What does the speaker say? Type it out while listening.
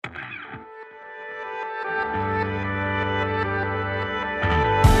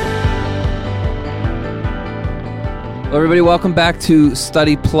Hello, everybody. Welcome back to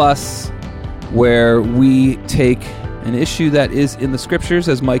Study Plus, where we take an issue that is in the Scriptures,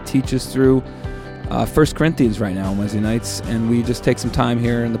 as Mike teaches through 1 Corinthians right now on Wednesday nights, and we just take some time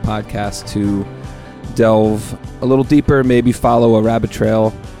here in the podcast to delve a little deeper, maybe follow a rabbit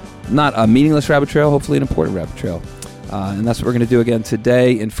trail, not a meaningless rabbit trail, hopefully an important rabbit trail. And that's what we're going to do again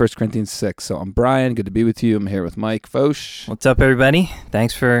today in 1 Corinthians 6. So I'm Brian. Good to be with you. I'm here with Mike Foch. What's up, everybody?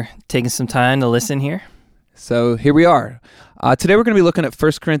 Thanks for taking some time to listen here. So here we are. Today we're going to be looking at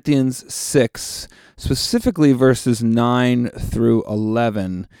 1 Corinthians 6, specifically verses 9 through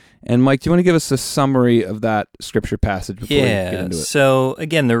 11. And Mike, do you want to give us a summary of that scripture passage before we get into it? So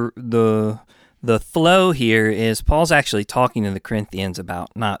again, the flow here is Paul's actually talking to the Corinthians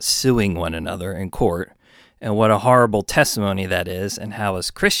about not suing one another in court, and what a horrible testimony that is, and how as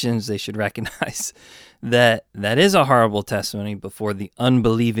Christians they should recognize that that is a horrible testimony before the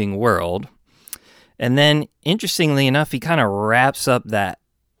unbelieving world. And then, interestingly enough, he kind of wraps up that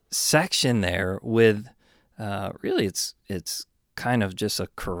section there with, really it's kind of just a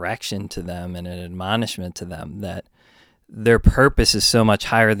correction to them and an admonishment to them that their purpose is so much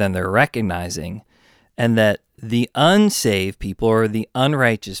higher than they're recognizing, and that the unsaved people or the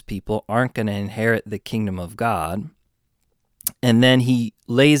unrighteous people aren't going to inherit the kingdom of God. And then he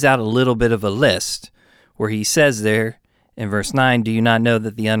lays out a little bit of a list where he says there in verse 9, "Do you not know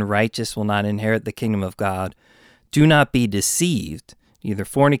that the unrighteous will not inherit the kingdom of God? Do not be deceived, neither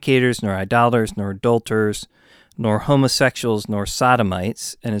fornicators, nor idolaters, nor adulterers, nor homosexuals, nor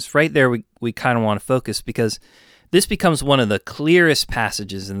sodomites." And it's right there we kind of want to focus, because this becomes one of the clearest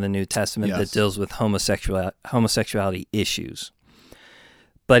passages in the New Testament that deals with homosexuality issues.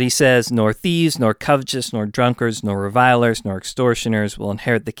 But he says, "Nor thieves, nor covetous, nor drunkards, nor revilers, nor extortioners will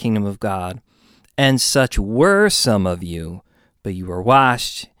inherit the kingdom of God. And such were some of you, but you were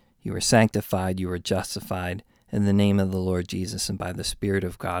washed, you were sanctified, you were justified in the name of the Lord Jesus and by the Spirit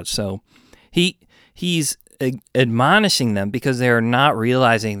of God." So he's admonishing them because they are not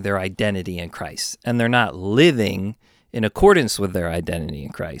realizing their identity in Christ, and they're not living in accordance with their identity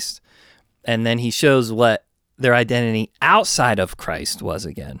in Christ. And then he shows what their identity outside of Christ was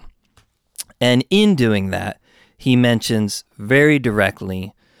again. And in doing that, he mentions very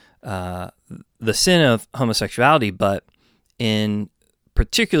directly the sin of homosexuality, but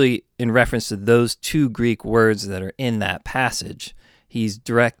particularly in reference to those two Greek words that are in that passage, he's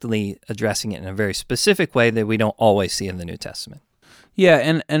directly addressing it in a very specific way that we don't always see in the New Testament.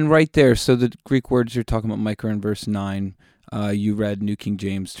 Yeah, and right there, so the Greek words you're talking about, Mike, are in verse 9. You read New King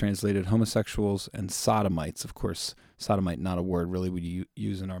James translated homosexuals and sodomites. Of course, sodomite, not a word really we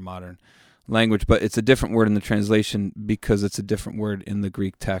use in our modern language, but it's a different word in the translation because it's a different word in the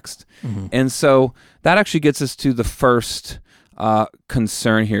Greek text. Mm-hmm. And so that actually gets us to the first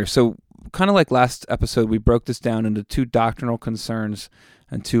concern here. So kind of like last episode, we broke this down into two doctrinal concerns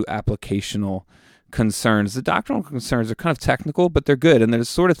and two applicational concerns. The doctrinal concerns are kind of technical, but they're good. And they're the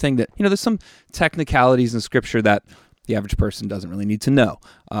sort of thing that, there's some technicalities in Scripture that the average person doesn't really need to know.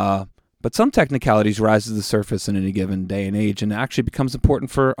 But some technicalities rise to the surface in any given day and age, and it actually becomes important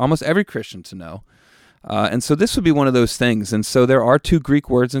for almost every Christian to know. And so this would be one of those things. And so there are two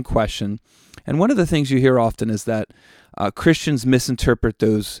Greek words in question. And one of the things you hear often is that Christians misinterpret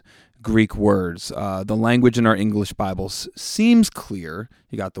those Greek words. The language in our English Bibles seems clear.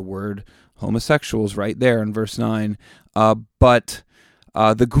 You got the word homosexuals right there in verse 9. But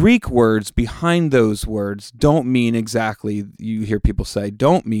the Greek words behind those words don't mean exactly, you hear people say,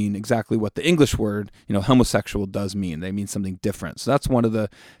 don't mean exactly what the English word, homosexual does mean. They mean something different. So that's one of the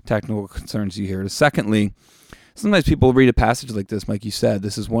technical concerns you hear. Secondly, sometimes people read a passage like this, like you said,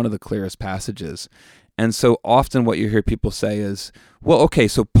 this is one of the clearest passages. And so often what you hear people say is, well, okay,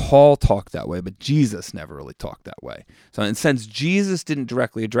 so Paul talked that way, but Jesus never really talked that way. So and since Jesus didn't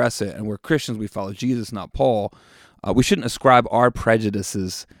directly address it, and we're Christians, we follow Jesus, not Paul, we shouldn't ascribe our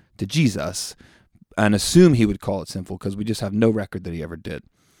prejudices to Jesus and assume he would call it sinful because we just have no record that he ever did.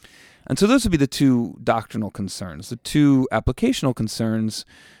 And so those would be the two doctrinal concerns. The two applicational concerns,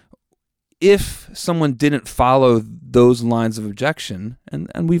 if someone didn't follow those lines of objection,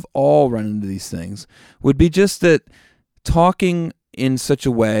 and we've all run into these things, would be just that talking in such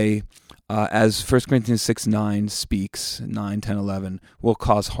a way as 1 Corinthians 6:9 speaks, 9, 10, 11, will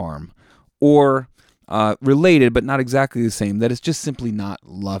cause harm. Or related, but not exactly the same, that it's just simply not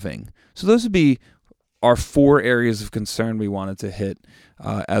loving. So those would be our four areas of concern we wanted to hit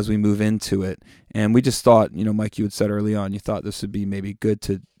as we move into it. And we just thought, Mike, you had said early on, you thought this would be maybe good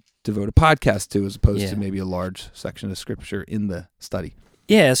to devote a podcast to as opposed to maybe a large section of Scripture in the study.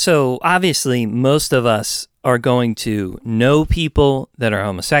 Yeah, so obviously most of us are going to know people that are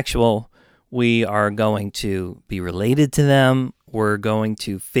homosexual. we are going to be related to them. We're going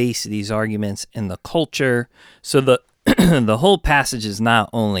to face these arguments in the culture. So the the whole passage is not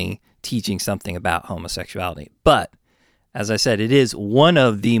only teaching something about homosexuality, but as I said, it is one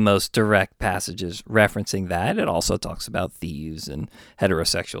of the most direct passages referencing that. It also talks about thieves and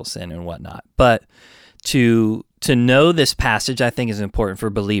heterosexual sin and whatnot. But to know this passage, I think, is important for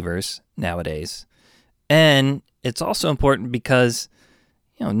believers nowadays. And it's also important because,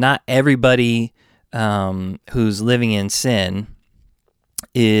 not everybody who's living in sin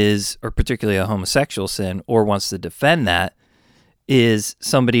is, or particularly a homosexual sin, or wants to defend that, is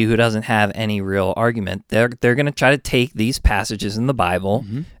somebody who doesn't have any real argument. They're going to try to take these passages in the Bible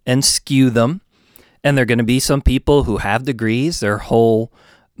and skew them. And there are going to be some people who have degrees. Their whole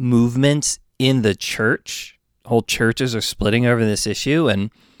movements in the church, whole churches are splitting over this issue.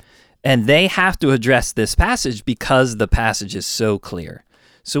 And they have to address this passage because the passage is so clear.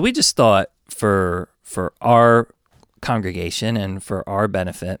 So we just thought for our congregation and for our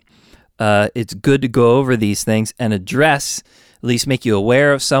benefit, it's good to go over these things and address, at least make you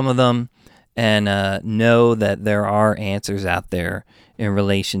aware of some of them, and know that there are answers out there in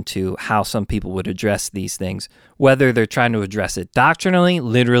relation to how some people would address these things, whether they're trying to address it doctrinally,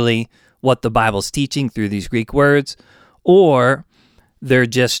 literally what the Bible's teaching through these Greek words, or they're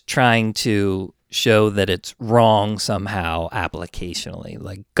just trying to show that it's wrong somehow applicationally,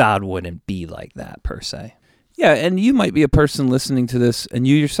 like God wouldn't be like that per se. Yeah, and you might be a person listening to this, and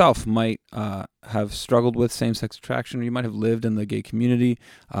you yourself might have struggled with same-sex attraction, or you might have lived in the gay community.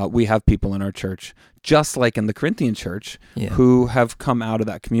 We have people in our church, just like in the Corinthian church, who have come out of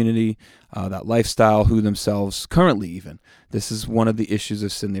that community, that lifestyle, who themselves currently even. This is one of the issues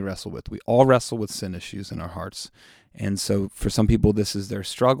of sin they wrestle with. We all wrestle with sin issues in our hearts. And so for some people, this is their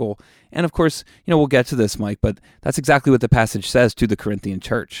struggle. And of course, we'll get to this, Mike, but that's exactly what the passage says to the Corinthian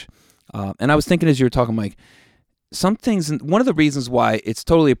church. And I was thinking as you were talking, Mike, some things, one of the reasons why it's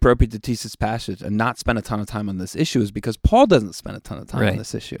totally appropriate to teach this passage and not spend a ton of time on this issue is because Paul doesn't spend a ton of time on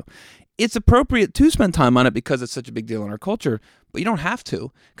this issue. It's appropriate to spend time on it because it's such a big deal in our culture, but you don't have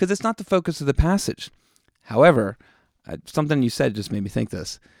to because it's not the focus of the passage. However, something you said just made me think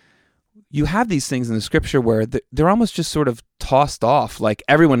this. You have these things in the scripture where they're almost just sort of tossed off, like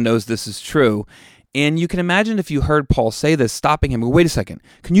everyone knows this is true. And you can imagine if you heard Paul say this, stopping him, go, wait a second,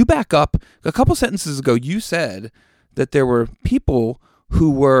 can you back up? A couple sentences ago, you said that there were people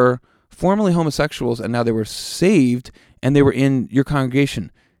who were formerly homosexuals and now they were saved and they were in your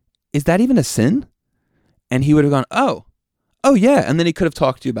congregation. Is that even a sin? And he would have gone, oh yeah. And then he could have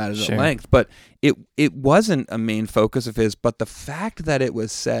talked to you about it at length. But it wasn't a main focus of his. But the fact that it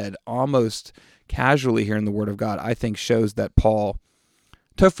was said almost casually here in the Word of God, I think shows that Paul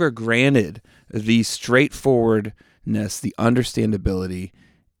took for granted the straightforwardness, the understandability,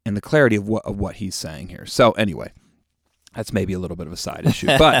 and the clarity of what he's saying here. So anyway, that's maybe a little bit of a side issue,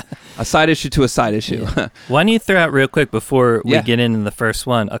 but a side issue to a side issue. Yeah. Why don't you throw out real quick before we get into the first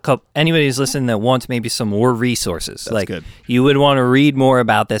one, anybody who's listening that wants maybe some more resources, that's good. You would want to read more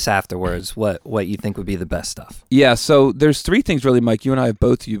about this afterwards, what you think would be the best stuff. Yeah, so there's three things really, Mike, you and I have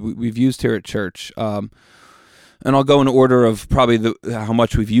both we've used here at church. And I'll go in order of probably how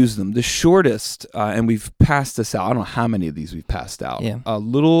much we've used them. The shortest, and we've passed this out. I don't know how many of these we've passed out. Yeah. A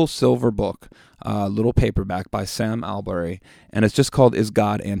little silver book, little paperback by Sam Albury, and it's just called "Is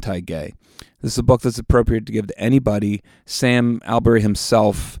God Anti-Gay?" This is a book that's appropriate to give to anybody. Sam Albury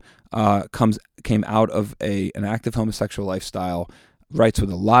himself came out of an active homosexual lifestyle, writes with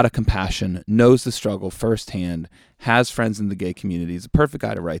a lot of compassion, knows the struggle firsthand, has friends in the gay community. He's a perfect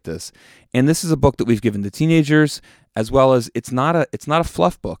guy to write this. And this is a book that we've given to teenagers, as well as it's not a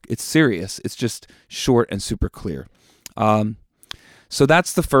fluff book. It's serious. It's just short and super clear. So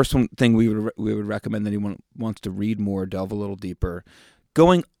that's the first thing we would recommend that anyone wants to read more, delve a little deeper.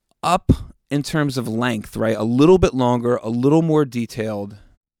 Going up in terms of length, right? A little bit longer, a little more detailed,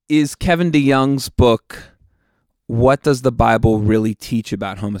 is Kevin DeYoung's book, What Does the Bible Really Teach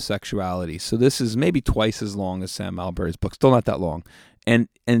About Homosexuality? So this is maybe twice as long as Sam Albury's book, still not that long. And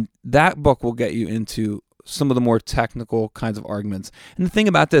that book will get you into some of the more technical kinds of arguments. And the thing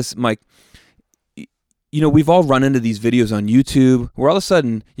about this, Mike, we've all run into these videos on YouTube where all of a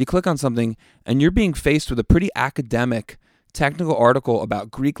sudden you click on something and you're being faced with a pretty academic, technical article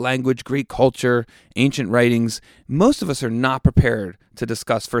about Greek language, Greek culture, ancient writings. Most of us are not prepared to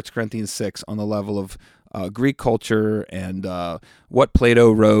discuss 1 Corinthians 6 on the level of Greek culture and what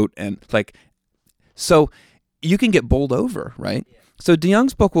Plato wrote, and so you can get bowled over, right? Yeah. So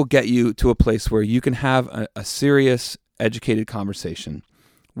DeYoung's book will get you to a place where you can have a serious, educated conversation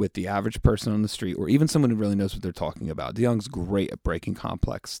with the average person on the street, or even someone who really knows what they're talking about. DeYoung's great at breaking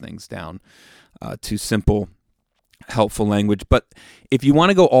complex things down to simple, helpful language. But if you want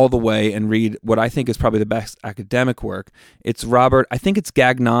to go all the way and read what I think is probably the best academic work, it's Robert, I think it's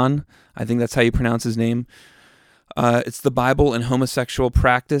Gagnon, I think that's how you pronounce his name. It's the Bible and Homosexual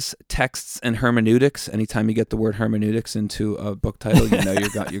Practice, Texts and Hermeneutics. Anytime you get the word hermeneutics into a book title, you know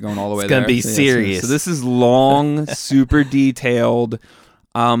you're going all the way there. It's going to be serious. So this is long, super detailed.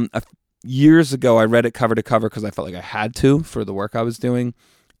 Years ago, I read it cover to cover because I felt like I had to for the work I was doing.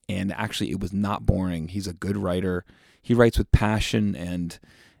 And actually, it was not boring. He's a good writer. He writes with passion and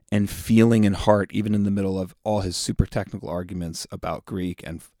feeling and heart, even in the middle of all his super technical arguments about Greek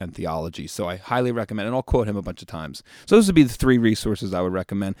and theology. So I highly recommend, and I'll quote him a bunch of times. So those would be the 3 resources I would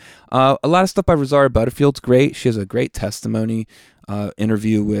recommend. A lot of stuff by Rosaria Butterfield's great. She has a great testimony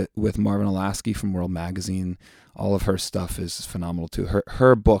interview with Marvin Olasky from World Magazine. All of her stuff is phenomenal too.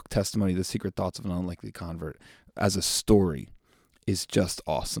 Her book, Testimony, The Secret Thoughts of an Unlikely Convert, as a story, is just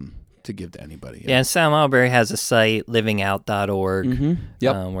awesome to give to anybody. Yeah, and Sam Albury has a site, livingout.org,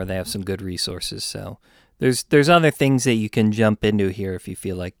 where they have some good resources. So there's other things that you can jump into here if you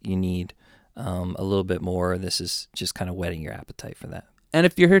feel like you need a little bit more. This is just kind of whetting your appetite for that. And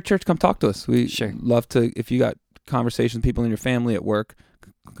if you're here at church, come talk to us. We sure love to, if you got conversations with people in your family, at work,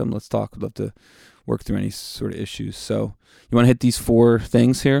 come let's talk. We'd love to work through any sort of issues. So you want to hit these 4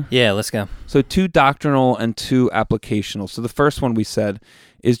 things here? Yeah, let's go. So 2 doctrinal and 2 applicational. So the first one we said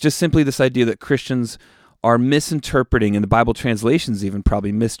is just simply this idea that Christians are misinterpreting, and the Bible translations even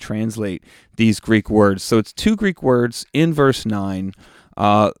probably mistranslate these Greek words. So it's 2 Greek words in verse 9.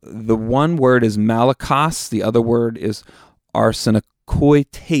 The one word is malakos. The other word is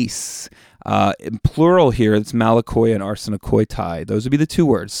arsenokoites. In plural here, it's malakoi and arsenokoitai. Those would be the 2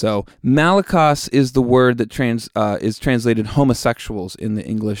 words. So malakos is the word that is translated homosexuals in the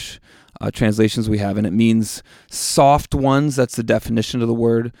English translations we have, and it means soft ones. That's the definition of the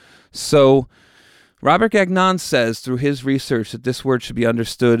word. So Robert Gagnon says through his research that this word should be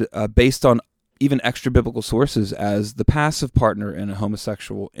understood based on even extra biblical sources as the passive partner in a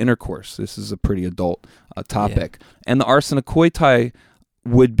homosexual intercourse. This is a pretty adult topic. Yeah. And the arsenokoitai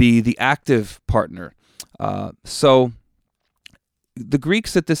would be the active partner. So the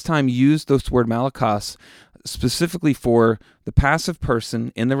Greeks at this time used this word malakos specifically for the passive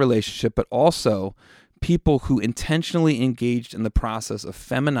person in the relationship, but also people who intentionally engaged in the process of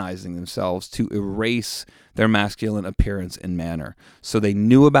feminizing themselves to erase their masculine appearance and manner. So they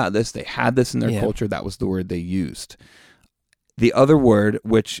knew about this, they had this in their culture, that was the word they used. The other word,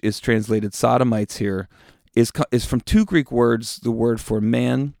 which is translated sodomites here, is from 2 Greek words, the word for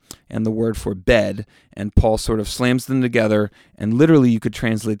man and the word for bed, and Paul sort of slams them together, and literally you could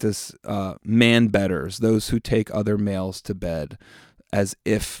translate this man-bedders, those who take other males to bed, as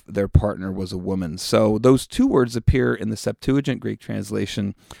if their partner was a woman. So those 2 words appear in the Septuagint Greek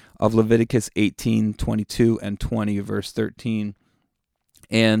translation of Leviticus 18:22 and 20, verse 13.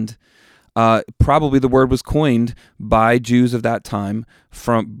 And probably the word was coined by Jews of that time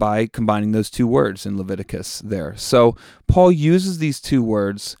by combining those 2 words in Leviticus there. So Paul uses these 2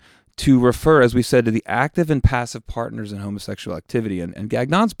 words to refer, as we said, to the active and passive partners in homosexual activity. And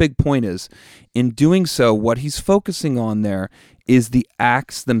Gagnon's big point is, in doing so, what he's focusing on there is the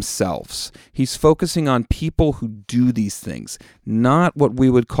acts themselves. He's focusing on people who do these things, not what we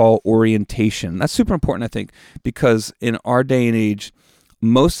would call orientation. That's super important, I think, because in our day and age,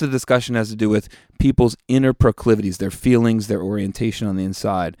 most of the discussion has to do with people's inner proclivities, their feelings, their orientation on the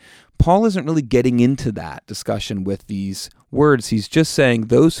inside. Paul isn't really getting into that discussion with these words. He's just saying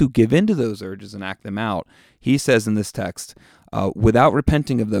those who give into those urges and act them out, he says in this text, without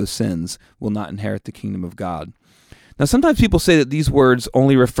repenting of those sins, will not inherit the kingdom of God. Now, sometimes people say that these words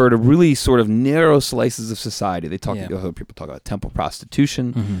only refer to really sort of narrow slices of society. You'll hear people talk about temple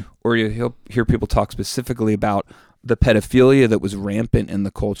prostitution, or you'll hear people talk specifically about the pedophilia that was rampant in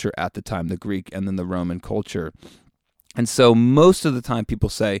the culture at the time, the Greek and then the Roman culture. And so most of the time people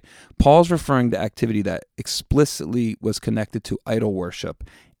say Paul's referring to activity that explicitly was connected to idol worship,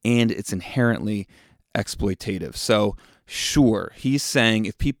 and it's inherently exploitative. So sure, he's saying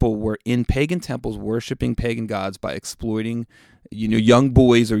if people were in pagan temples worshiping pagan gods by exploiting young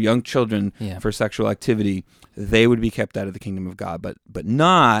boys or young children for sexual activity, they would be kept out of the kingdom of God, but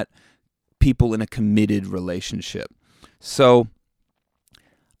not people in a committed relationship. So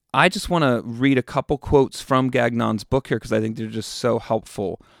I just want to read a couple quotes from Gagnon's book here because I think they're just so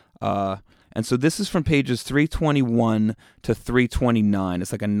helpful. And so this is from pages 321 to 329.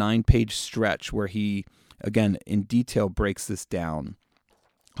 It's like a 9-page stretch where he, again, in detail breaks this down.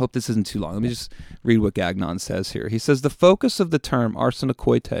 Hope this isn't too long. Let me just read what Gagnon says here. He says, the focus of the term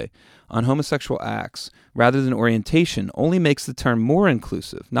arsenokoitai on homosexual acts rather than orientation only makes the term more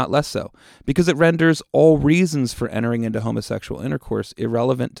inclusive, not less so, because it renders all reasons for entering into homosexual intercourse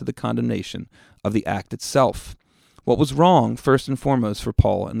irrelevant to the condemnation of the act itself. What was wrong, first and foremost, for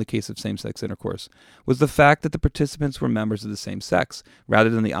Paul in the case of same-sex intercourse was the fact that the participants were members of the same sex rather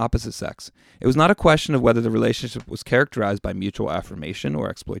than the opposite sex. It was not a question of whether the relationship was characterized by mutual affirmation or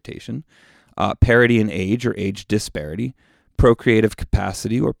exploitation, parity in age or age disparity, procreative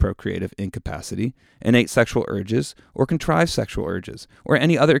capacity or procreative incapacity, innate sexual urges or contrived sexual urges, or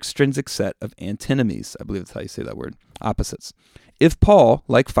any other extrinsic set of antinomies, I believe that's how you say that word, opposites. If Paul,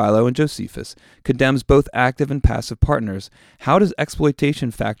 like Philo and Josephus, condemns both active and passive partners, how does exploitation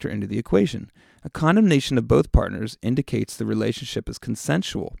factor into the equation? A condemnation of both partners indicates the relationship is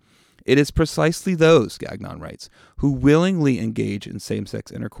consensual. It is precisely those, Gagnon writes, who willingly engage in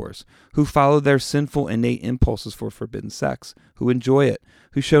same-sex intercourse, who follow their sinful innate impulses for forbidden sex, who enjoy it,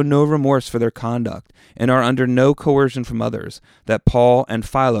 who show no remorse for their conduct, and are under no coercion from others, that Paul and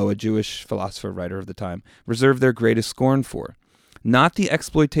Philo, a Jewish philosopher writer of the time, reserve their greatest scorn for. Not the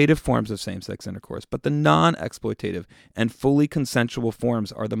exploitative forms of same-sex intercourse, but the non-exploitative and fully consensual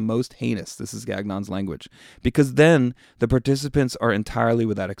forms are the most heinous, this is Gagnon's language, because then the participants are entirely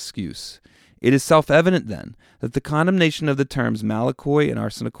without excuse. It is self-evident, then, that the condemnation of the terms malakoi and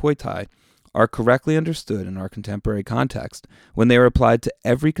arsenokoitai are correctly understood in our contemporary context when they are applied to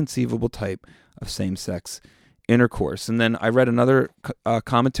every conceivable type of same-sex intercourse. And then I read another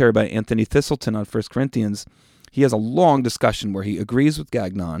commentary by Anthony Thistleton on 1 Corinthians. He has a long discussion where he agrees with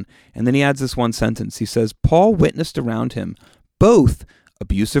Gagnon, and then he adds this one sentence. He says, Paul witnessed around him both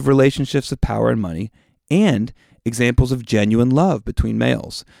abusive relationships of power and money and examples of genuine love between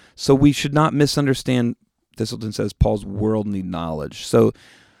males. So we should not misunderstand, Thistleton says, Paul's worldly knowledge. So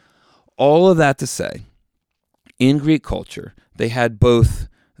all of that to say, in Greek culture, they had both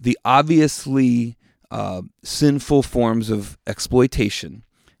the obviously sinful forms of exploitation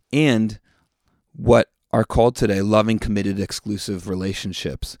and what are called today loving, committed, exclusive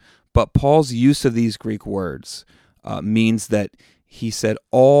relationships. But Paul's use of these Greek words means that he said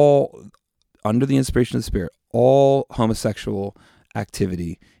all, under the inspiration of the Spirit, all homosexual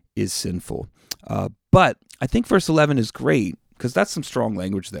activity is sinful. But I think verse 11 is great because that's some strong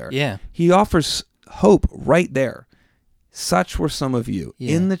language there. Yeah. He offers hope right there. Such were some of you.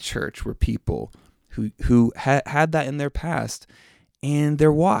 Yeah. In the church were people who had that in their past, and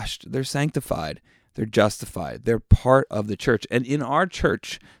they're washed, they're sanctified, they're justified. They're part of the church. And in our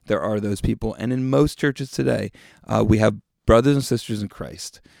church, there are those people. And in most churches today, we have brothers and sisters in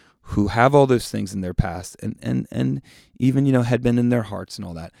Christ who have all those things in their past and even, had been in their hearts and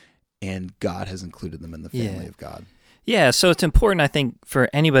all that. And God has included them in the family of God. Yeah, so it's important, I think, for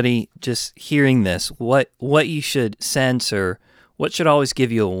anybody just hearing this, what you should sense or what should always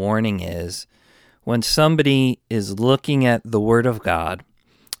give you a warning is when somebody is looking at the Word of God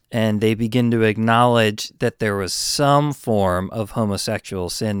and they begin to acknowledge that there was some form of homosexual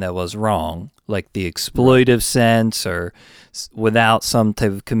sin that was wrong, like the exploitive sense or without some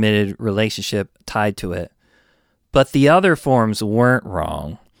type of committed relationship tied to it. But the other forms weren't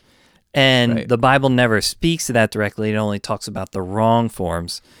wrong. And the Bible never speaks to that directly. It only talks about the wrong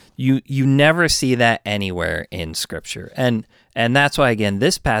forms. You never see that anywhere in Scripture. And that's why, again,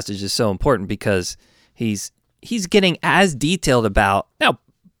 this passage is so important because he's getting as detailed about... Now,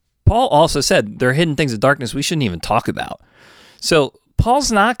 Paul also said there are hidden things of darkness we shouldn't even talk about. So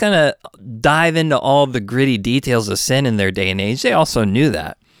Paul's not going to dive into all the gritty details of sin in their day and age. They also knew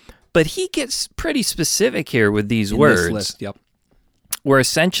that. But he gets pretty specific here with these words. This list, yep. Where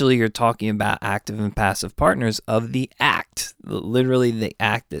essentially you're talking about active and passive partners of the act, literally the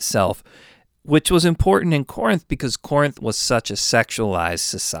act itself, which was important in Corinth because Corinth was such a sexualized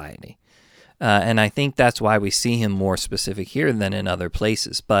society. And I think that's why we see him more specific here than in other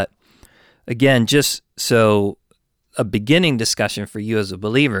places. But again, just so a beginning discussion for you as a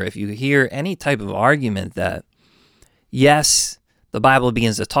believer, if you hear any type of argument that, yes, the Bible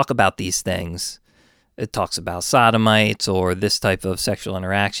begins to talk about these things, it talks about sodomites or this type of sexual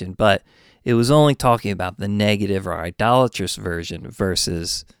interaction, but it was only talking about the negative or idolatrous version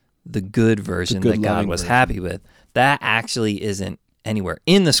versus the good version that God was happy with. That actually isn't anywhere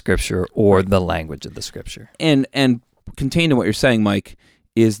in the Scripture or the language of the Scripture. And contained in what you're saying, Mike,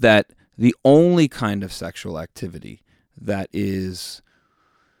 is that the only kind of sexual activity that is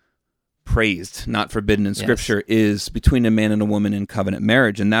praised, not forbidden in Scripture, is between a man and a woman in covenant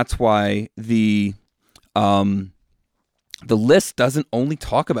marriage. And that's why the the list doesn't only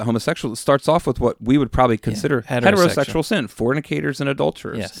talk about homosexuals. It starts off with what we would probably consider heterosexual sin, fornicators and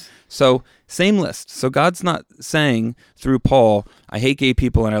adulterers. Yes. So same list. So God's not saying through Paul, I hate gay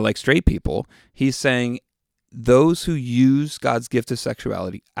people and I like straight people. He's saying those who use God's gift of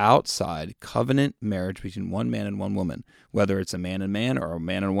sexuality outside covenant marriage between one man and one woman, whether it's a man and man or a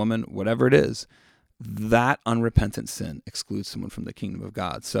man and woman, whatever it is, that unrepentant sin excludes someone from the kingdom of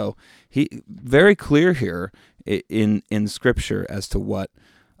God. So he very clear here in Scripture as to what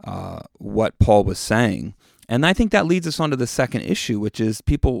Paul was saying. And I think that leads us on to the second issue, which is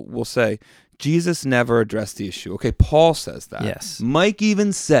people will say, Jesus never addressed the issue. Okay, Paul says that. Yes. Mike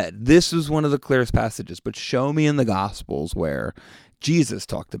even said, this is one of the clearest passages, but show me in the Gospels where Jesus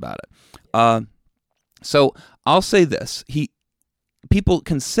talked about it. So I'll say this. People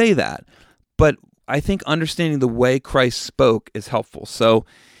can say that, but I think understanding the way Christ spoke is helpful. So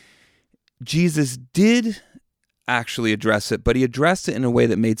Jesus did actually address it, but he addressed it in a way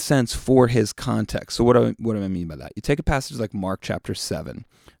that made sense for his context. So what do I mean by that? You take a passage like Mark chapter 7,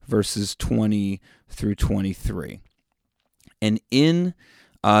 verses 20 through 23. And in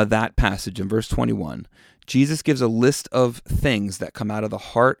that passage, in verse 21, Jesus gives a list of things that come out of the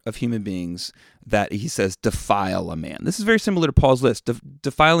heart of human beings that he says defile a man. This is very similar to Paul's list.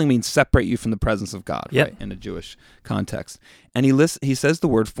 Defiling means separate you from the presence of God, yep. right, in a Jewish context. And he says the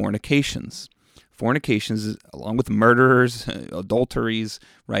word fornications. Fornications, along with murderers, adulteries,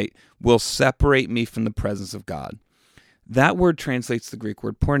 right, will separate me from the presence of God. That word translates the Greek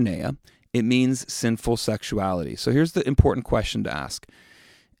word porneia. It means sinful sexuality. So here's the important question to ask.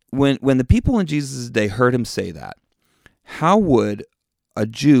 When the people in Jesus' day heard him say that, how would a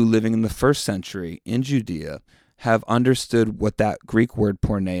Jew living in the first century in Judea have understood what that Greek word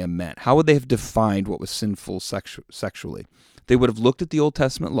porneia meant? How would they have defined what was sinful sexually? They would have looked at the Old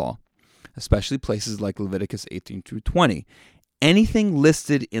Testament law, especially places like Leviticus 18 through 20. Anything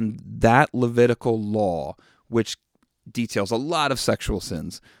listed in that Levitical law, which details a lot of sexual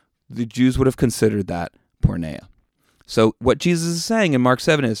sins, the Jews would have considered that porneia. So what Jesus is saying in Mark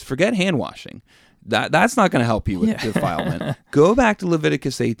 7 is, forget hand washing. That's not going to help you with defilement. Go back to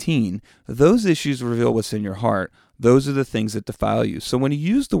Leviticus 18. Those issues reveal what's in your heart. Those are the things that defile you. So when he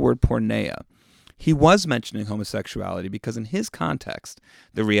used the word porneia, he was mentioning homosexuality because in his context,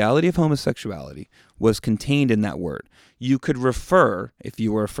 the reality of homosexuality was contained in that word. You could refer, if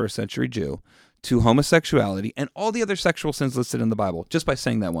you were a first century Jew, to homosexuality and all the other sexual sins listed in the Bible just by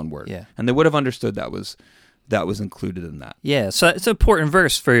saying that one word. Yeah. And they would have understood that was included in that. Yeah, so it's an important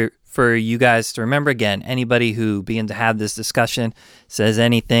verse for you guys to remember. Again, anybody who begins to have this discussion says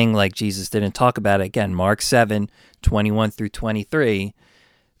anything like Jesus didn't talk about it. Again, Mark 7, 21 through 23,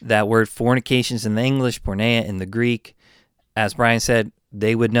 that word fornications in the English, porneia in the Greek, as Brian said,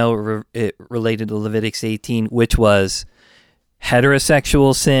 they would know it related to Leviticus 18, which was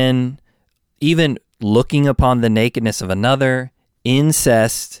heterosexual sin, even looking upon the nakedness of another,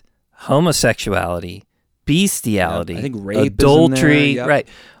 incest, homosexuality, bestiality, I think rape adultery, is in there. Yep. Right?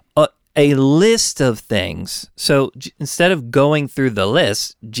 A list of things. So instead of going through the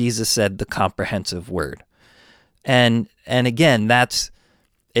list, Jesus said the comprehensive word. And again,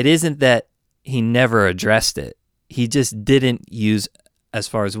 it isn't that he never addressed it. He just didn't use, as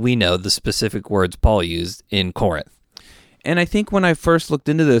far as we know, the specific words Paul used in Corinth. And I think when I first looked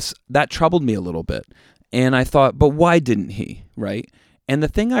into this, that troubled me a little bit. And I thought, but why didn't he, right? And the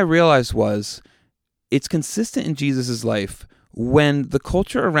thing I realized was, it's consistent in Jesus' life. When the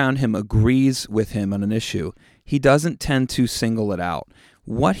culture around him agrees with him on an issue, he doesn't tend to single it out.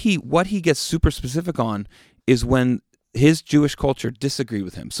 What he gets super specific on is when his Jewish culture disagree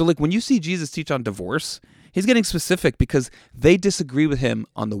with him. So like when you see Jesus teach on divorce, he's getting specific because they disagree with him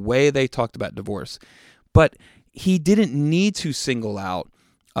on the way they talked about divorce. But he didn't need to single out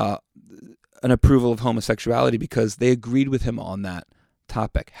an approval of homosexuality because they agreed with him on that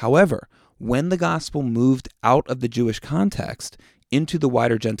topic. However, when the gospel moved out of the Jewish context into the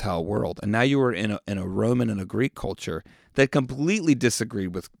wider Gentile world, and now you were in a Roman and a Greek culture that completely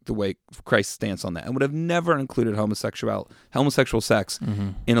disagreed with the way Christ's stance on that and would have never included homosexual sex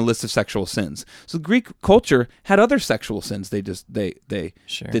in a list of sexual sins. So the Greek culture had other sexual sins they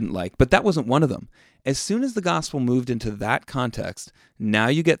didn't like, but that wasn't one of them. As soon as the gospel moved into that context, now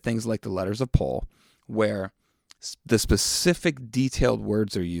you get things like the letters of Paul, where the specific detailed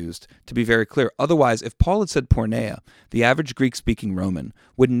words are used to be very clear. Otherwise, if Paul had said porneia, the average Greek-speaking Roman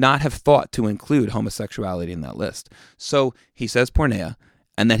would not have thought to include homosexuality in that list. So he says porneia,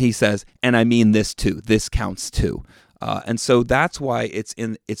 and then he says, and I mean this too. This counts too. And so that's why it's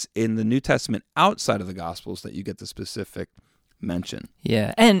in the New Testament outside of the Gospels that you get the specific mention.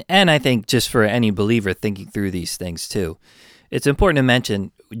 Yeah, and I think just for any believer thinking through these things too, it's important to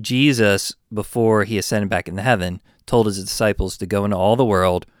mention Jesus, before he ascended back into heaven, told his disciples to go into all the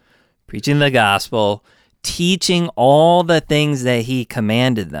world, preaching the gospel, teaching all the things that he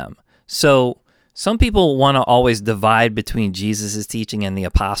commanded them. So some people want to always divide between Jesus' teaching and the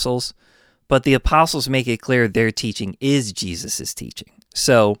apostles, but the apostles make it clear their teaching is Jesus' teaching.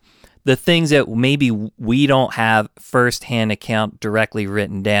 So the things that maybe we don't have firsthand account directly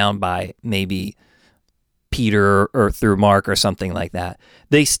written down by maybe Peter or through Mark or something like that,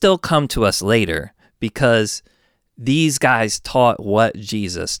 they still come to us later because these guys taught what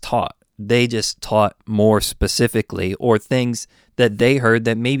Jesus taught. They just taught more specifically, or things that they heard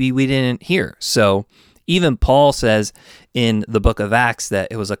that maybe we didn't hear. So even Paul says in the book of Acts that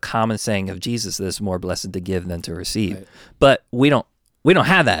it was a common saying of Jesus that it's more blessed to give than to receive. Right. But we don't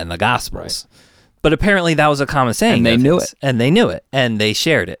have that in the Gospels. Right. But apparently that was a common saying. And they knew it. And they knew it. And they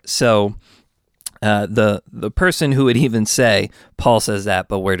shared it. So the person who would even say, Paul says that,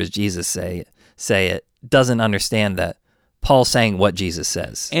 but where does Jesus say it, doesn't understand that Paul's saying what Jesus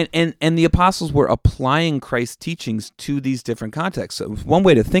says. And the apostles were applying Christ's teachings to these different contexts. So one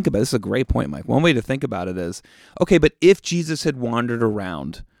way to think about it, this is a great point, Mike. One way to think about it is, okay, but if Jesus had wandered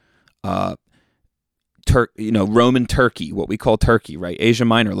around Roman Turkey, what we call Turkey, right? Asia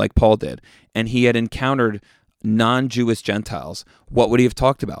Minor, like Paul did, and he had encountered non-Jewish Gentiles, what would he have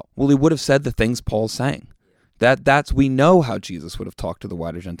talked about? Well, he would have said the things Paul's saying. We know how Jesus would have talked to the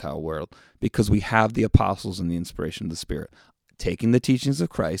wider Gentile world because we have the apostles and the inspiration of the Spirit taking the teachings of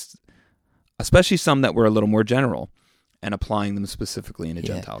Christ, especially some that were a little more general, and applying them specifically in a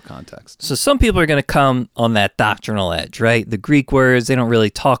Gentile context. So some people are going to come on that doctrinal edge, right? The Greek words, they don't really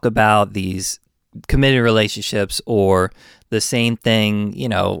talk about these committed relationships or the same thing,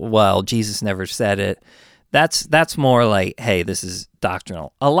 well, Jesus never said it. That's more like, hey, this is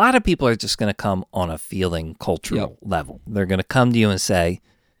doctrinal. A lot of people are just going to come on a feeling cultural level. They're going to come to you and say,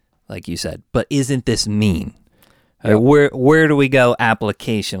 like you said, but isn't this mean? Yep. Where do we go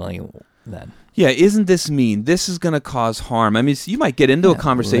applicationally then? Yeah, isn't this mean? This is going to cause harm. I mean, so you might get into a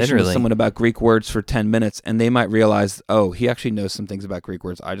conversation with someone about Greek words for 10 minutes, and they might realize, oh, he actually knows some things about Greek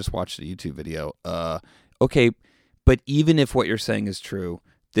words. I just watched a YouTube video. Okay, but even if what you're saying is true,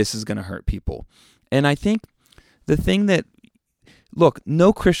 this is going to hurt people. And I think the thing that, look,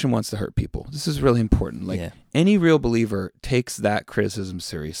 no Christian wants to hurt people. This is really important. Any real believer takes that criticism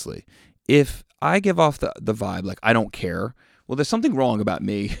seriously. If I give off the vibe, like, I don't care, well, there's something wrong about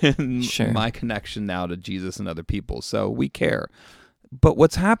me and my connection now to Jesus and other people. So we care. But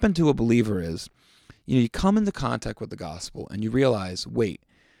what's happened to a believer is, you come into contact with the gospel and you realize, wait,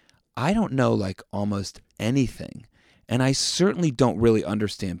 I don't know almost anything. And I certainly don't really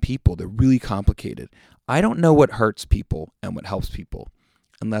understand people. They're really complicated. I don't know what hurts people and what helps people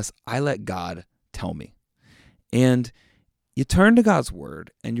unless I let God tell me. And you turn to God's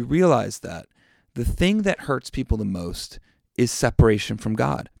word and you realize that the thing that hurts people the most is separation from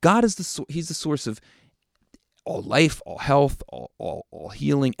God. God is he's the source of all life, all health, all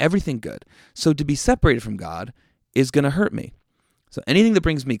healing, everything good. So to be separated from God is going to hurt me. So anything that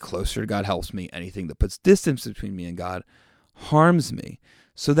brings me closer to God helps me. Anything that puts distance between me and God harms me.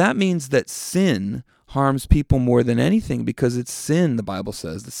 So that means that sin harms people more than anything because it's sin, the Bible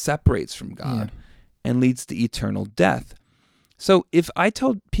says, that separates from God and leads to eternal death. So if I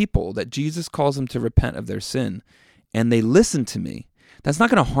tell people that Jesus calls them to repent of their sin and they listen to me, that's not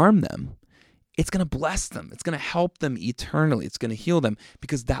going to harm them. It's going to bless them. It's going to help them eternally. It's going to heal them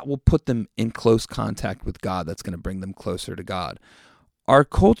because that will put them in close contact with God. That's going to bring them closer to God. Our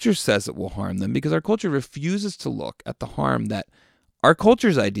culture says it will harm them because our culture refuses to look at the harm that our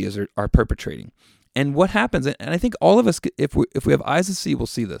culture's ideas are perpetrating. And what happens, and I think all of us, if we have eyes to see, we'll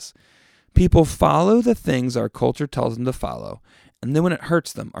see this. People follow the things our culture tells them to follow. And then when it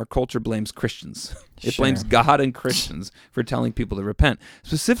hurts them, our culture blames Christians. It blames God and Christians for telling people to repent.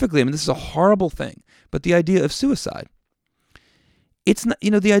 Specifically, this is a horrible thing, but the idea of suicide. It's not,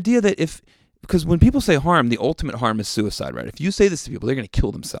 the idea that because when people say harm, the ultimate harm is suicide, right? If you say this to people, they're going to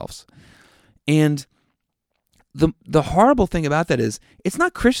kill themselves. And the horrible thing about that is it's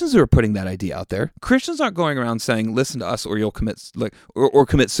not Christians who are putting that idea out there. Christians aren't going around saying, listen to us or you'll commit or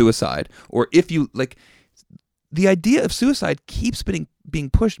commit suicide. Or if you the idea of suicide keeps being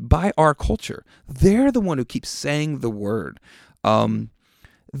pushed by our culture. They're the one who keeps saying the word.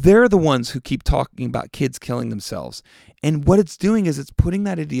 They're the ones who keep talking about kids killing themselves. And what it's doing is it's putting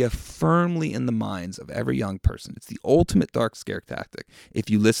that idea firmly in the minds of every young person. It's the ultimate dark scare tactic. If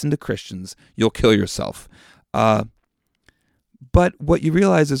you listen to Christians, you'll kill yourself. But what you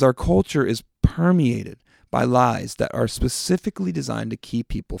realize is our culture is permeated by lies that are specifically designed to keep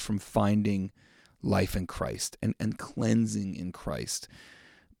people from finding life in Christ and cleansing in Christ.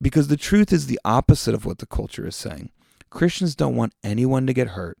 Because the truth is the opposite of what the culture is saying. Christians don't want anyone to get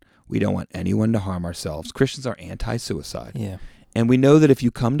hurt. We don't want anyone to harm ourselves. Christians are anti-suicide. Yeah. And we know that if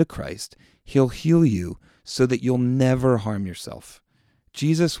you come to Christ, he'll heal you so that you'll never harm yourself.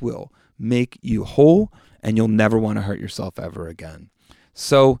 Jesus will make you whole, and you'll never want to hurt yourself ever again.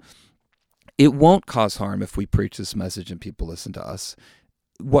 So it won't cause harm if we preach this message and people listen to us.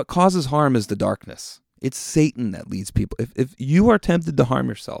 What causes harm is the darkness. It's Satan that leads people. If you are tempted to harm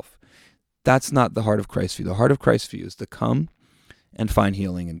yourself, that's not the heart of Christ for you. The heart of Christ for you is to come and find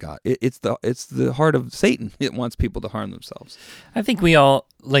healing in God. It's the heart of Satan. It wants people to harm themselves. I think we all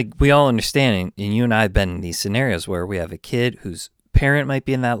understand, and you and I have been in these scenarios where we have a kid whose parent might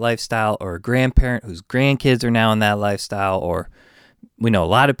be in that lifestyle, or a grandparent whose grandkids are now in that lifestyle, or we know a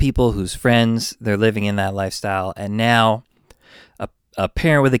lot of people whose friends, they're living in that lifestyle, and now a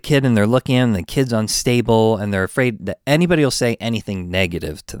parent with a kid, and they're looking at them, and the kid's unstable, and they're afraid that anybody will say anything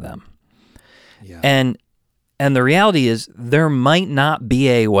negative to them. Yeah. And the reality is there might not be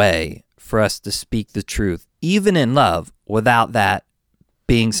a way for us to speak the truth, even in love, without that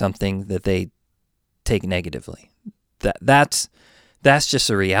being something that they take negatively. That's just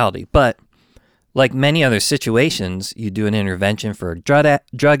a reality. But like many other situations, you do an intervention for a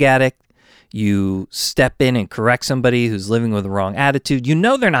drug addict, you step in and correct somebody who's living with the wrong attitude. You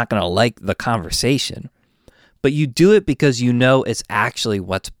know they're not going to like the conversation, but you do it because you know it's actually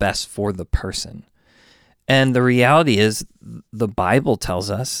what's best for the person. And the reality is the Bible tells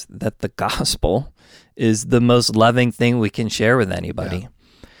us that the gospel is the most loving thing we can share with anybody.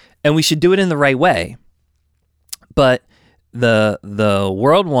 Yeah. And we should do it in the right way. But the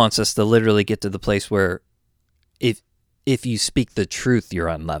world wants us to literally get to the place where if you speak the truth, you're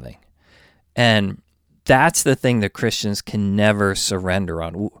unloving. And that's the thing that Christians can never surrender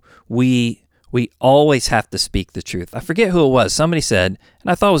on. We always have to speak the truth. I forget who it was. Somebody said,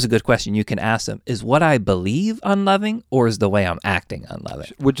 and I thought it was a good question you can ask them, is what I believe unloving, or is the way I'm acting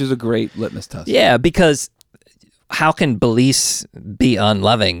unloving? Which is a great litmus test. Yeah, because how can beliefs be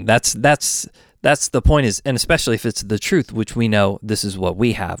unloving? That's the point, is, and especially if it's the truth, which we know this is what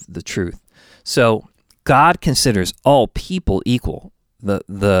we have, the truth. So God considers all people equal,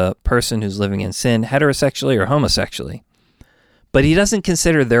 the person who's living in sin, heterosexually or homosexually. But he doesn't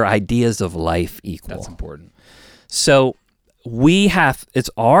consider their ideas of life equal. That's important. So it's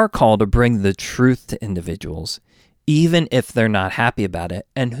our call to bring the truth to individuals, even if they're not happy about it.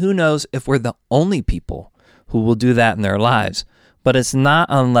 And who knows if we're the only people who will do that in their lives. But it's not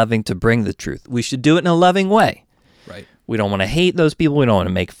unloving to bring the truth. We should do it in a loving way. Right. We don't want to hate those people. We don't want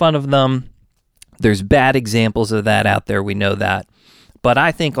to make fun of them. There's bad examples of that out there. We know that. But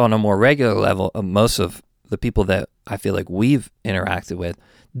I think on a more regular level, most of the people that I feel like we've interacted with,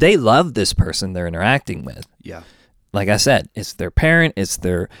 they love this person they're interacting with. Yeah. Like I said, it's their parent, it's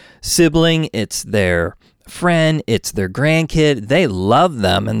their sibling, it's their friend, it's their grandkid. They love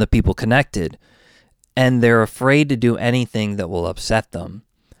them and the people connected. And they're afraid to do anything that will upset them.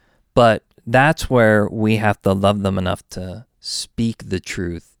 But that's where we have to love them enough to speak the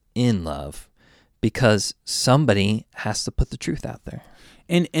truth in love, because somebody has to put the truth out there.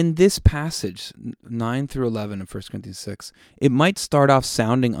 And this passage, 9 through 11 in 1 Corinthians 6, it might start off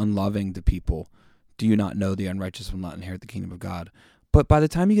sounding unloving to people. Do you not know the unrighteous will not inherit the kingdom of God? But by the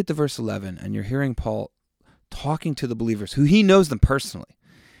time you get to verse 11 and you're hearing Paul talking to the believers, who he knows them personally,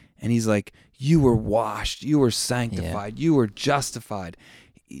 and he's like, you were washed, you were sanctified, you were justified.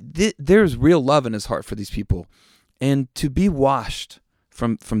 There's real love in his heart for these people. And to be washed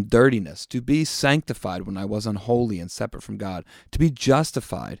from dirtiness, to be sanctified when I was unholy and separate from God, to be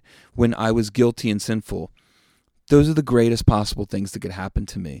justified when I was guilty and sinful, those are the greatest possible things that could happen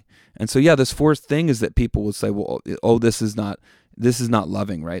to me. And so, yeah, this fourth thing is that people will say, well, oh, this is not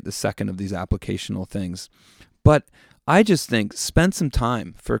loving, right? The second of these applicational things. But I just think spend some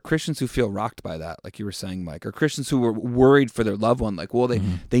time for Christians who feel rocked by that, like you were saying, Mike, or Christians who were worried for their loved one, like, well,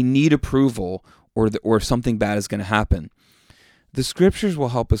 they need approval or something bad is going to happen. The scriptures will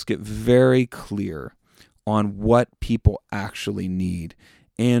help us get very clear on what people actually need.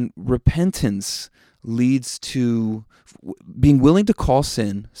 And repentance leads to being willing to call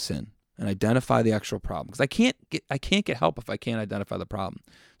sin and identify the actual problem. Because I can't get help if I can't identify the problem.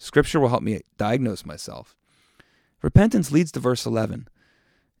 Scripture will help me diagnose myself. Repentance leads to verse 11.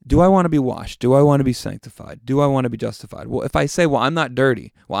 Do I want to be washed? Do I want to be sanctified? Do I want to be justified? Well, if I say, well, I'm not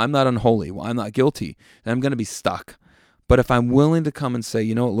dirty, well, I'm not unholy, well, I'm not guilty, then I'm going to be stuck. But if I'm willing to come and say,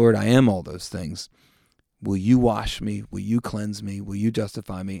 you know what, Lord, I am all those things, will you wash me? Will you cleanse me? Will you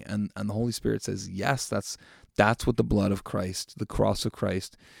justify me? And the Holy Spirit says, yes, that's what the blood of Christ, the cross of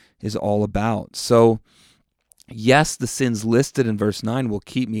Christ, is all about. So, yes, the sins listed in verse 9 will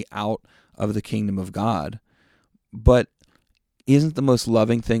keep me out of the kingdom of God, but isn't the most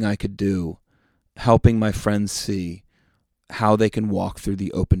loving thing I could do helping my friends see how they can walk through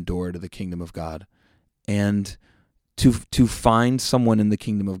the open door to the kingdom of God? And to find someone in the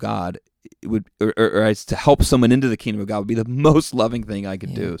kingdom of God, it would, or to help someone into the kingdom of God would be the most loving thing I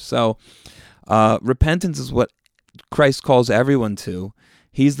could do. So repentance is what Christ calls everyone to.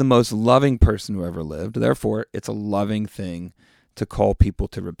 He's the most loving person who ever lived. Therefore, it's a loving thing to call people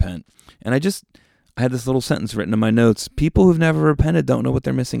to repent. And I had this little sentence written in my notes. People who've never repented don't know what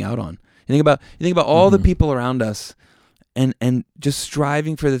they're missing out on. You think about all the people around us and just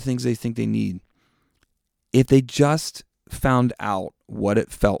striving for the things they think they need. If they just found out what it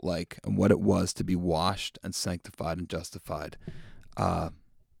felt like and what it was to be washed and sanctified and justified,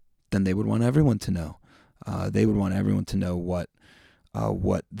 then they would want everyone to know. They would want everyone to know what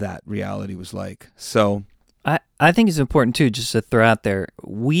that reality was like. So I think it's important, too, just to throw out there,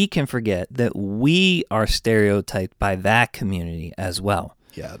 we can forget that we are stereotyped by that community as well.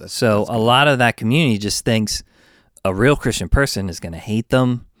 Yeah. That's a lot of that community just thinks a real Christian person is going to hate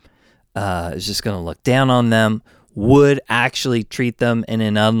them, is just going to look down on them, would actually treat them in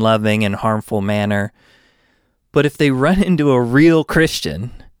an unloving and harmful manner. But if they run into a real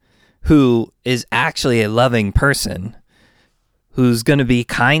Christian who is actually a loving person, who's going to be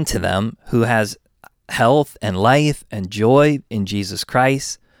kind to them, who has health and life and joy in Jesus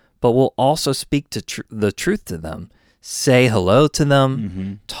Christ, but will also speak to the truth to them, say hello to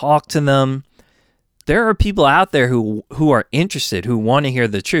them, talk to them. There are people out there who are interested, who want to hear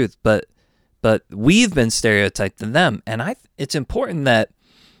the truth, but we've been stereotyped to them. And it's important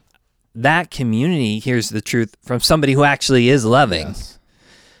that community hears the truth from somebody who actually is loving. Yes.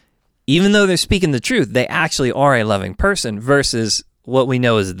 Even though they're speaking the truth, they actually are a loving person versus what we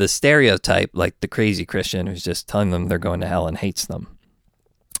know is the stereotype, like the crazy Christian who's just telling them they're going to hell and hates them,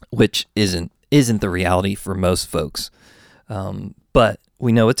 which isn't the reality for most folks. But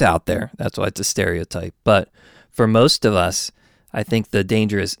we know it's out there. That's why it's a stereotype. But for most of us, I think the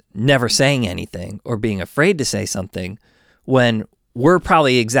danger is never saying anything or being afraid to say something when we're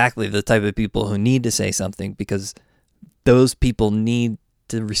probably exactly the type of people who need to say something because those people need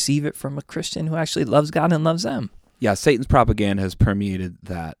to receive it from a Christian who actually loves God and loves them. Yeah, Satan's propaganda has permeated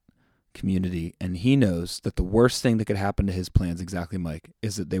that community, and he knows that the worst thing that could happen to his plans, exactly, Mike,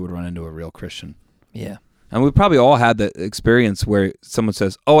 is that they would run into a real Christian. Yeah. And we probably all had the experience where someone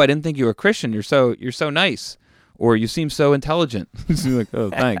says, "Oh, I didn't think you were a Christian. You're so nice," or "You seem so intelligent." You're like, "Oh,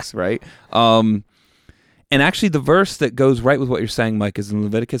 thanks," right? And actually, the verse that goes right with what you're saying, Mike, is in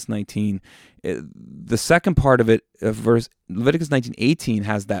Leviticus 19. The second part of it, Leviticus 19:18,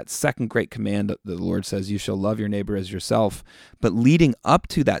 has that second great command that the Lord says, "You shall love your neighbor as yourself." But leading up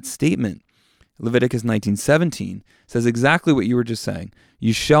to that statement, Leviticus 19:17 says exactly what you were just saying.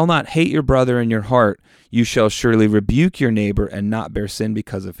 "You shall not hate your brother in your heart. You shall surely rebuke your neighbor and not bear sin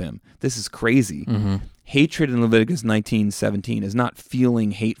because of him." This is crazy. Mm-hmm. Hatred in Leviticus 19:17 is not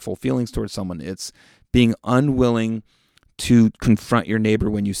feeling hateful feelings towards someone. It's being unwilling to confront your neighbor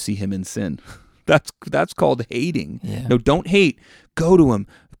when you see him in sin. That's called hating. Yeah. No, don't hate. Go to him.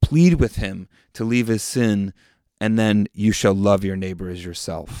 Plead with him to leave his sin, and then you shall love your neighbor as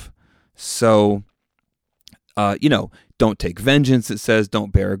yourself. So, don't take vengeance, it says,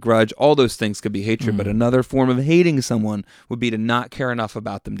 don't bear a grudge. All those things could be hatred, but another form of hating someone would be to not care enough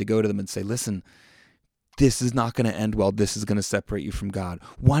about them to go to them and say, "Listen, this is not going to end well. This is going to separate you from God.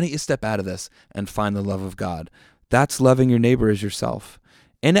 Why don't you step out of this and find the love of God?" That's loving your neighbor as yourself.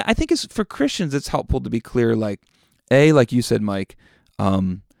 And I think for Christians, it's helpful to be clear, like you said, Mike,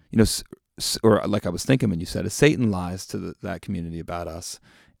 or like I was thinking when you said it, Satan lies to that community about us.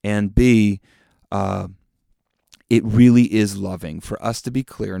 And B, it really is loving for us to be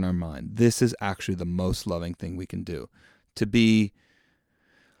clear in our mind. This is actually the most loving thing we can do, to be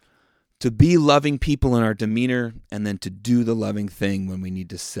loving people in our demeanor, and then to do the loving thing when we need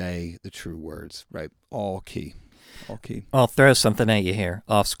to say the true words, right? All key. I'll throw something at you here,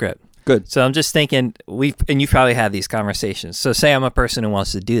 off script. Good. So I'm just thinking, and you've probably had these conversations. So say I'm a person who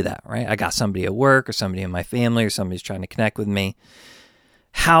wants to do that, right? I got somebody at work or somebody in my family or somebody's trying to connect with me.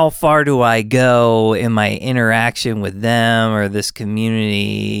 How far do I go in my interaction with them or this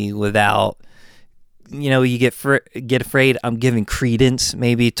community without, you get afraid I'm giving credence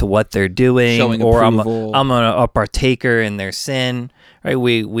maybe to what they're doing, showing or approval. I'm a partaker in their sin, right?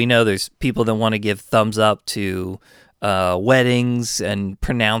 We know there's people that want to give thumbs up to weddings and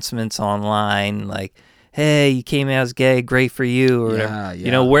pronouncements online. Like, hey, you came out as gay, great for you, or whatever.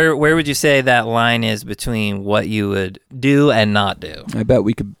 You know, where would you say that line is between what you would do and not do? I bet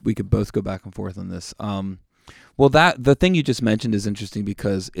we could both go back and forth on this. Well, the thing you just mentioned is interesting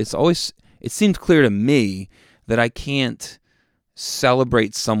because it seems clear to me that I can't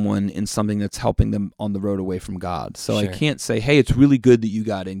celebrate someone in something that's helping them on the road away from God. So Sure. I can't say, hey, it's really good that you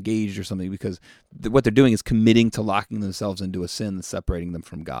got engaged or something, because what they're doing is committing to locking themselves into a sin that's separating them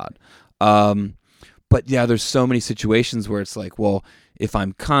from God. But yeah, there's so many situations where it's like, well, if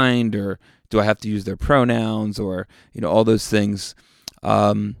I'm kind, or do I have to use their pronouns, or, you know, all those things.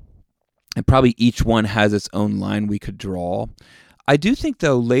 And probably each one has its own line we could draw. I do think,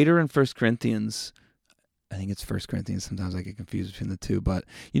 though, later in 1 Corinthians, I think it's 1 Corinthians. Sometimes I get confused between the two, but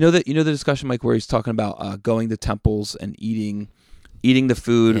you know the discussion, Mike, where he's talking about going to temples and eating the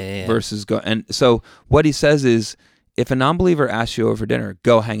food versus go. And so what he says is, if a non-believer asks you over for dinner,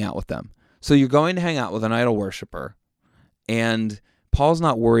 go hang out with them. So you're going to hang out with an idol worshiper, and Paul's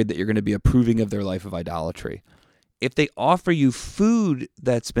not worried that you're going to be approving of their life of idolatry. If they offer you food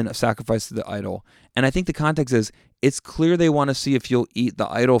that's been sacrificed to the idol, and I think the context is, it's clear they want to see if you'll eat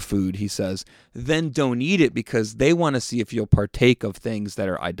the idol food, he says, then don't eat it, because they want to see if you'll partake of things that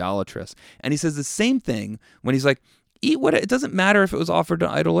are idolatrous. And he says the same thing when he's like, eat what it doesn't matter if it was offered to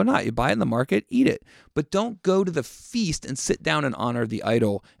an idol or not. You buy it in the market, eat it. But don't go to the feast and sit down and honor the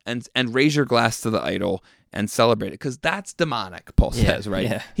idol and raise your glass to the idol and celebrate it, because that's demonic, Paul says, right?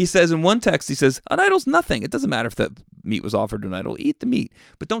 Yeah. He says in one text, he says, an idol's nothing. It doesn't matter if the meat was offered to an idol. Eat the meat,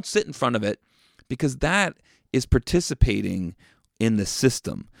 but don't sit in front of it, because that is participating in the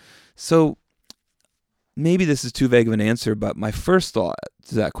system. So maybe this is too vague of an answer, but my first thought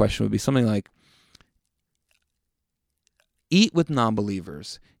to that question would be something like, eat with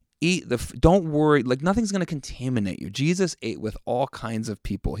non-believers. Don't worry, like nothing's going to contaminate you. Jesus ate with all kinds of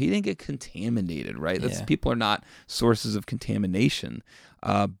people. He didn't get contaminated, right? People are not sources of contamination.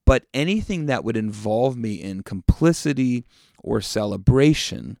 But anything that would involve me in complicity or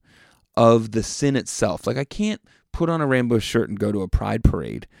celebration of the sin itself, like I can't put on a rainbow shirt and go to a pride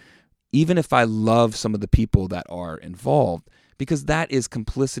parade, even if I love some of the people that are involved, because that is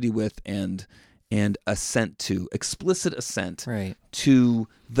complicity with and assent to, explicit assent to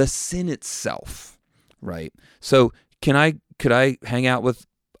the sin itself, right? So could I hang out with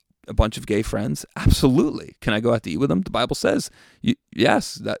a bunch of gay friends? Absolutely. Can I go out to eat with them? The Bible says,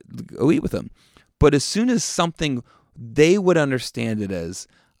 yes, go eat with them. But as soon as something, they would understand it as,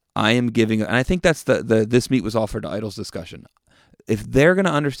 I am giving, and I think that's the this meat was offered to idols discussion. If they're going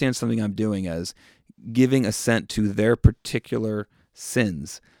to understand something I'm doing as giving assent to their particular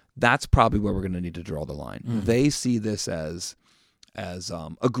sins, that's probably where we're going to need to draw the line. They see this as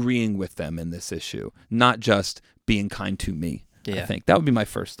agreeing with them in this issue, not just being kind to me. I think that would be my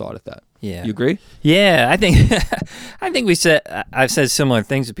first thought at that. You agree? Yeah, I think I've said similar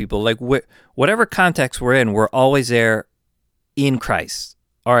things to people. Like whatever context we're in, we're always there in Christ.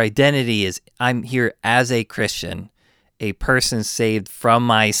 Our identity is, I'm here as a Christian, a person saved from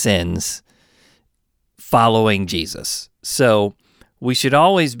my sins, following Jesus. So we should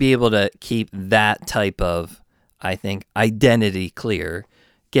always be able to keep that type of, I think, identity clear.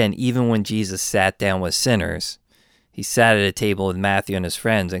 Again, even when Jesus sat down with sinners, he sat at a table with Matthew and his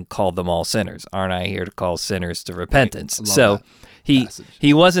friends and called them all sinners. Aren't I here to call sinners to repentance? So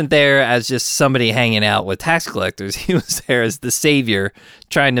he wasn't there as just somebody hanging out with tax collectors. He was there as the Savior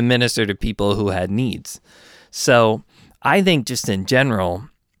trying to minister to people who had needs. So I think just in general,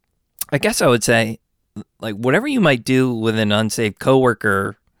 I guess I would say, like, whatever you might do with an unsaved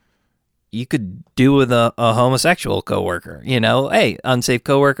coworker, you could do with a homosexual coworker. You know, hey, unsaved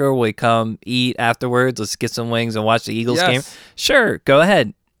coworker, we come eat afterwards. Let's get some wings and watch the Eagles game. Sure, go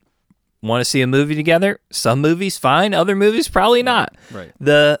ahead. Want to see a movie together? Some movies, fine. Other movies, probably not. Right.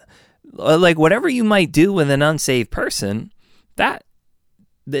 Like whatever you might do with an unsaved person, that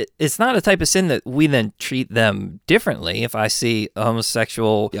it's not a type of sin that we then treat them differently. If I see a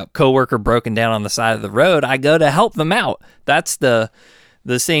homosexual coworker broken down on the side of the road, I go to help them out. That's the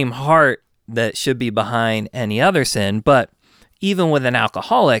same heart that should be behind any other sin. But even with an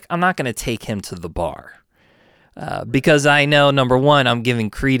alcoholic, I'm not going to take him to the bar. Because I know, number one, I'm giving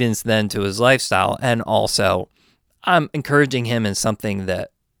credence then to his lifestyle, and also I'm encouraging him in something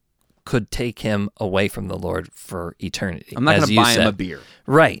that could take him away from the Lord for eternity. I'm not going to buy him a beer.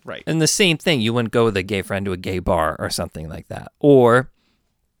 Right. And the same thing, you wouldn't go with a gay friend to a gay bar or something like that. Or,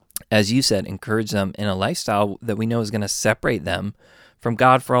 as you said, encourage them in a lifestyle that we know is going to separate them from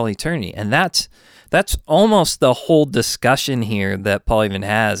God for all eternity. And that's That's almost the whole discussion here that Paul even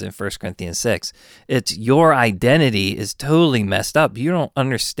has in 1 Corinthians 6. It's your identity is totally messed up. You don't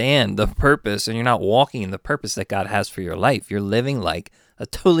understand the purpose, and you're not walking in the purpose that God has for your life. You're living like a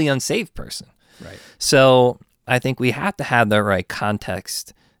totally unsaved person. Right. So I think we have to have the right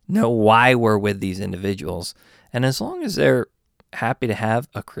context, know why we're with these individuals. And as long as they're happy to have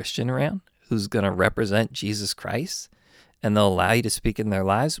a Christian around who's going to represent Jesus Christ, and they'll allow you to speak in their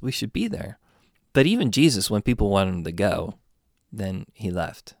lives, we should be there. But even Jesus, when people wanted him to go, then he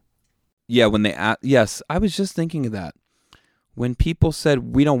left. Yeah, when they yes, I was just thinking of that. When people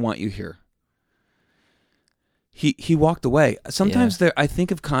said, "We don't want you here," he walked away. Sometimes I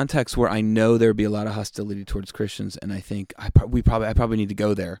think of contexts where I know there would be a lot of hostility towards Christians, and I think I probably need to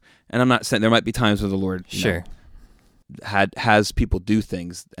go there. And I'm not saying there might be times where the Lord has people do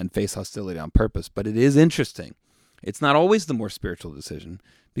things and face hostility on purpose, but it is interesting. It's not always the more spiritual decision,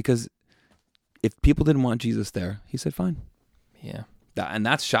 because if people didn't want Jesus there, he said, fine. Yeah. And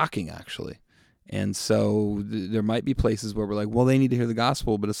that's shocking, actually. And so there might be places where we're like, well, they need to hear the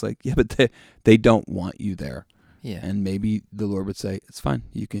gospel, but it's like, yeah, but they don't want you there. Yeah. And maybe the Lord would say, it's fine.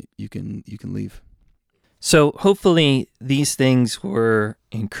 You can leave. So hopefully these things were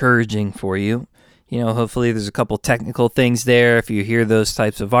encouraging for you. Hopefully there's a couple technical things there. If you hear those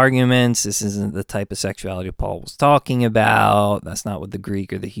types of arguments, this isn't the type of sexuality Paul was talking about. That's not what the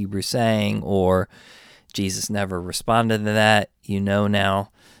Greek or the Hebrew is saying, or Jesus never responded to that.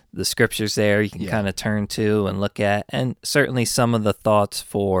 Now the scriptures there you can kind of turn to and look at, and certainly some of the thoughts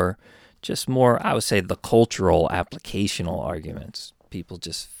for just more, I would say, the cultural applicational arguments. People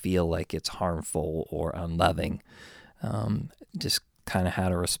just feel like it's harmful or unloving. Just kind of how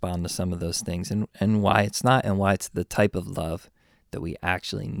to respond to some of those things, and why it's not, and why it's the type of love that we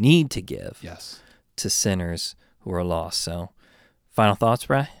actually need to give to sinners who are lost. So, final thoughts,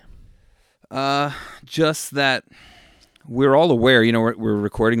 Bri? Just that we're all aware, we're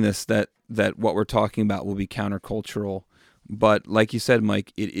recording this, that what we're talking about will be countercultural, but like you said,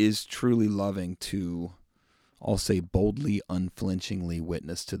 Mike, it is truly loving to, I'll say, boldly, unflinchingly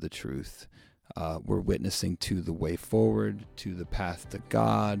witness to the truth. We're witnessing to the way forward, to the path to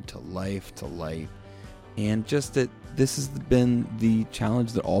God, to life, to light. And just that this has been the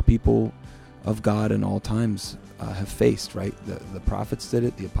challenge that all people of God in all times have faced, right? The prophets did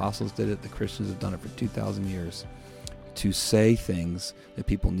it, the apostles did it, the Christians have done it for 2,000 years, to say things that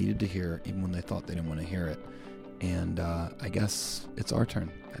people needed to hear even when they thought they didn't want to hear it. And I guess it's our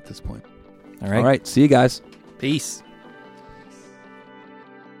turn at this point. All right. All right. See you guys. Peace.